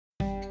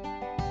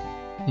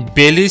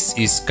Belize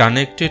is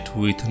connected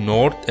with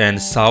North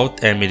and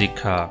South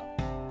America,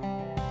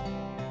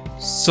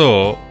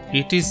 so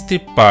it is the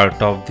part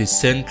of the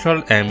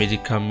Central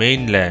America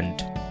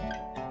mainland.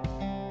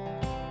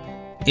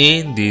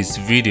 In this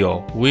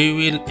video, we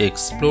will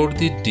explore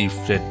the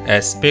different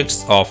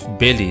aspects of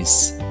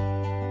Belize.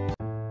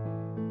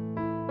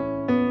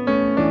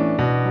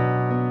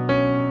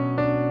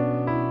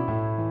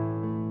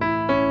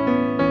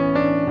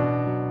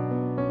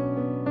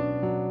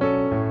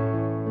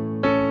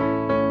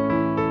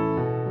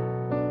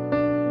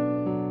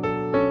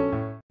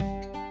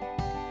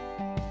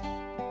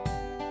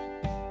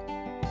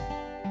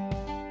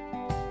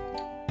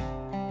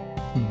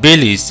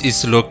 Belize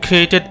is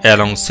located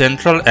along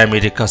Central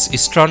America's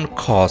eastern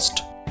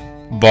coast,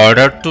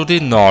 bordered to the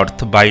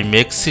north by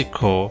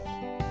Mexico,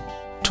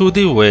 to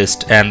the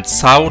west and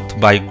south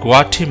by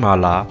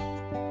Guatemala,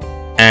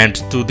 and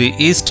to the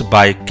east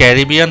by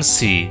Caribbean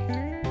Sea.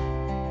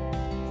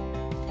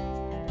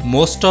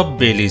 Most of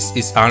Belize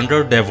is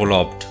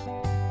underdeveloped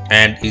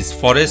and is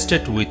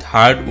forested with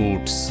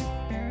hardwoods.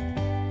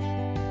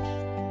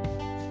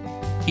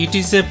 It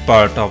is a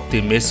part of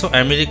the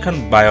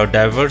Mesoamerican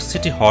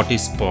biodiversity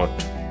hotspot.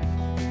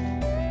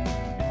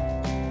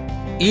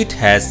 It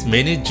has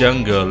many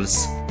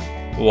jungles,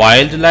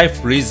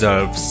 wildlife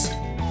reserves,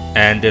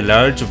 and a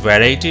large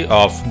variety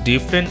of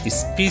different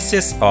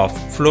species of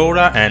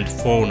flora and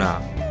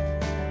fauna.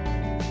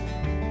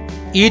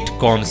 It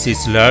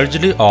consists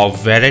largely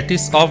of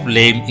varieties of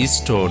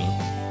limestone,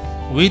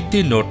 with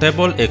the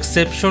notable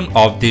exception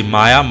of the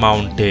Maya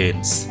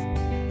Mountains.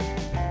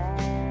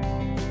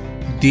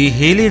 The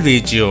hilly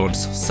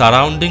regions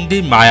surrounding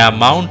the Maya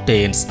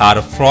Mountains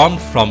are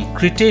formed from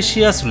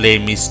Cretaceous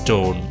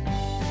limestone.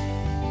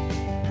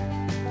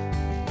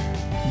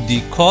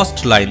 The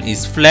coastline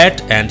is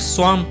flat and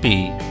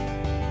swampy,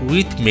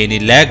 with many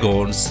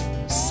lagoons,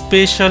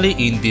 especially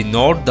in the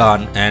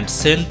northern and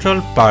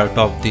central part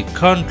of the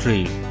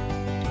country.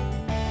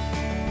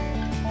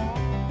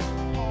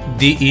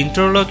 The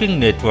interlocking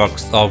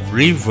networks of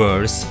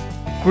rivers,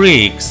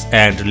 creeks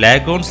and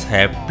lagoons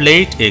have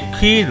played a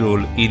key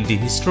role in the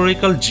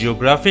historical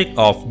geography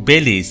of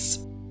Belize.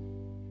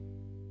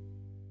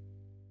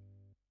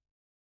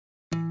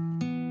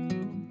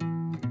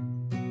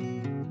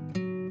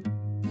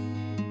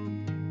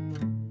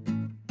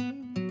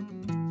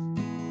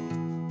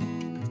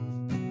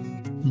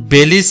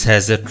 Belize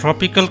has a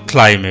tropical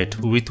climate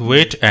with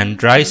wet and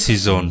dry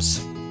seasons.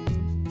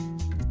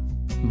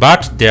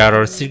 But there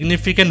are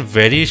significant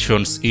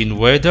variations in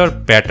weather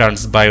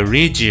patterns by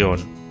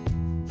region.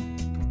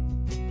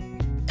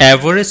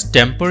 Average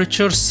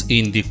temperatures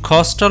in the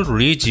coastal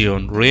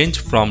region range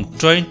from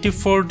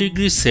 24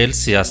 degrees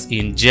Celsius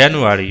in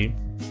January,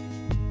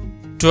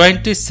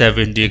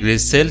 27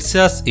 degrees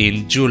Celsius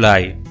in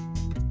July.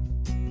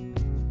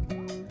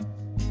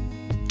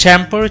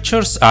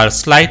 Temperatures are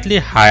slightly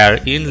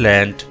higher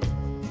inland,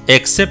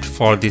 except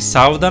for the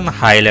southern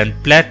highland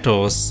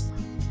plateaus,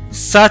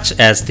 such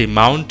as the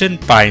mountain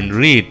pine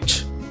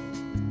ridge,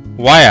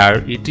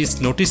 where it is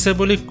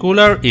noticeably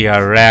cooler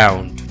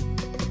year-round.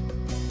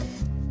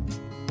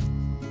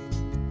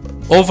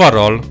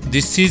 Overall, the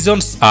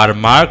seasons are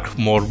marked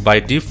more by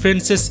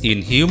differences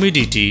in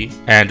humidity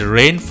and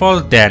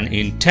rainfall than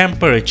in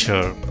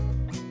temperature.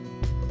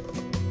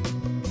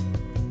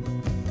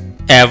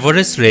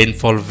 Average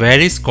rainfall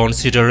varies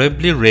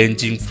considerably,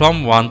 ranging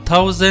from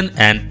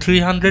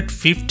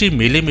 1,350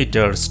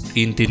 mm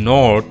in the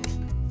north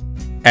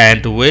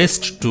and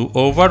west to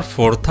over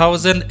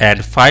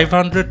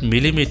 4,500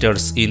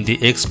 mm in the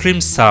extreme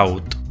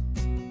south.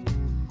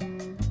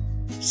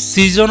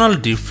 Seasonal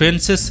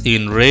differences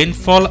in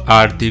rainfall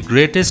are the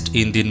greatest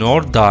in the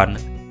northern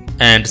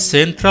and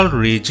central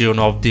region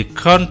of the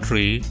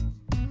country,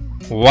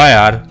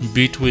 where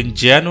between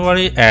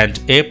January and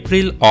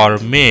April or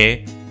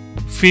May,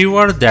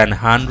 fewer than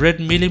 100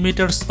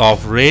 mm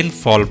of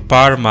rainfall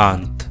per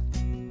month.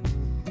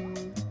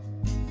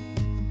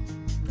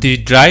 The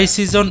dry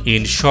season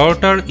is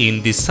shorter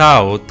in the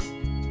south,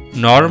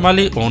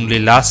 normally only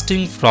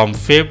lasting from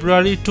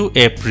February to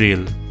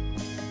April.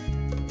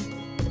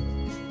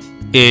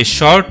 A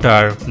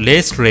shorter,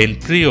 less rain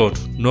period,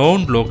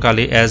 known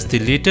locally as the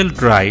Little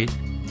Dry,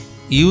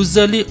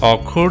 usually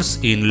occurs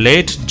in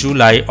late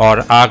July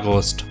or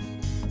August.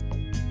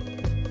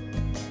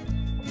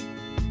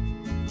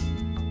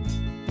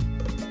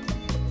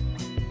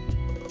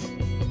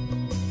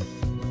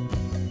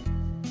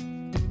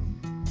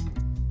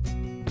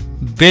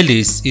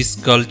 Belize is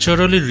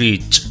culturally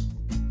rich.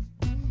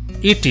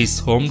 It is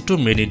home to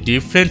many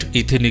different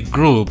ethnic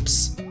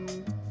groups,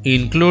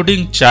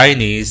 including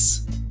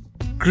Chinese,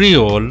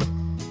 Creole,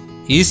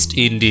 East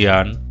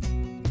Indian,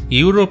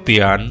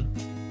 European,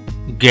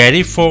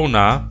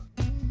 Garifuna,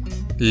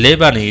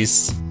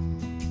 Lebanese,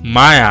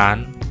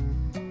 Mayan,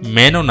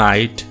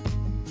 Mennonite,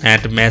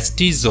 and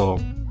Mestizo,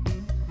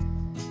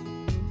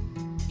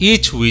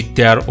 each with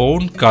their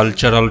own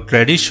cultural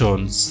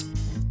traditions.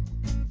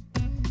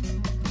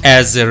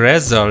 As a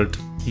result,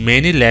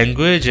 many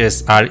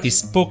languages are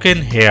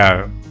spoken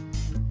here.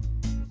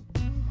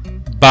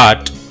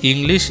 but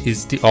English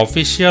is the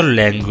official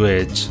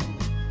language.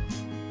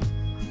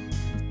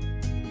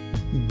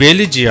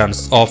 Belizeans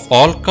of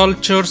all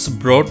cultures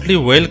broadly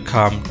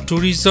welcome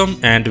tourism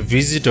and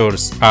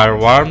visitors are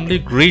warmly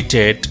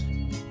greeted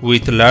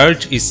with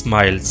large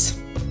smiles.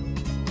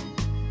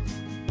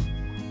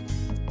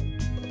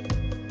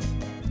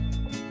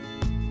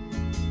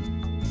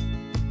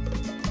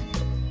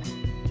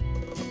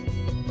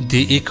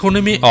 The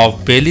economy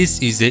of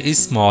Belize is a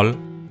small,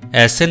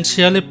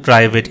 essentially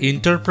private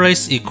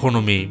enterprise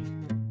economy.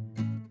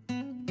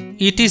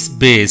 It is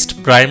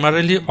based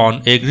primarily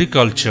on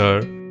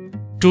agriculture,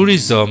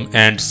 tourism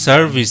and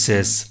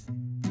services.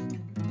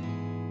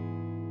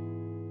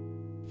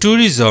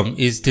 Tourism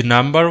is the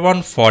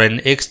 #1 foreign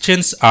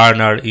exchange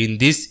earner in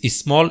this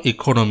small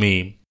economy,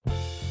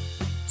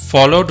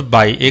 followed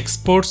by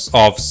exports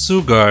of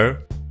sugar,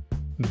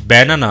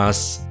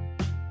 bananas,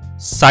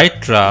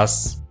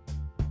 citrus,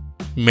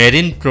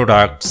 marine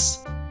products,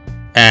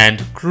 and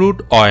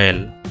crude oil.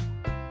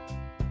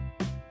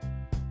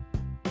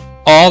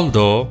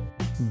 Although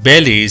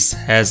Belize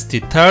has the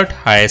third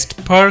highest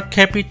per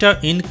capita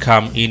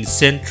income in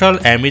Central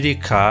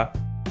America,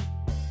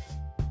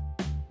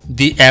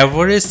 the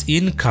average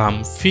income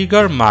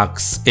figure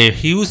marks a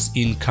huge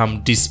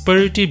income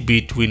disparity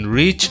between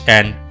rich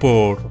and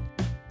poor.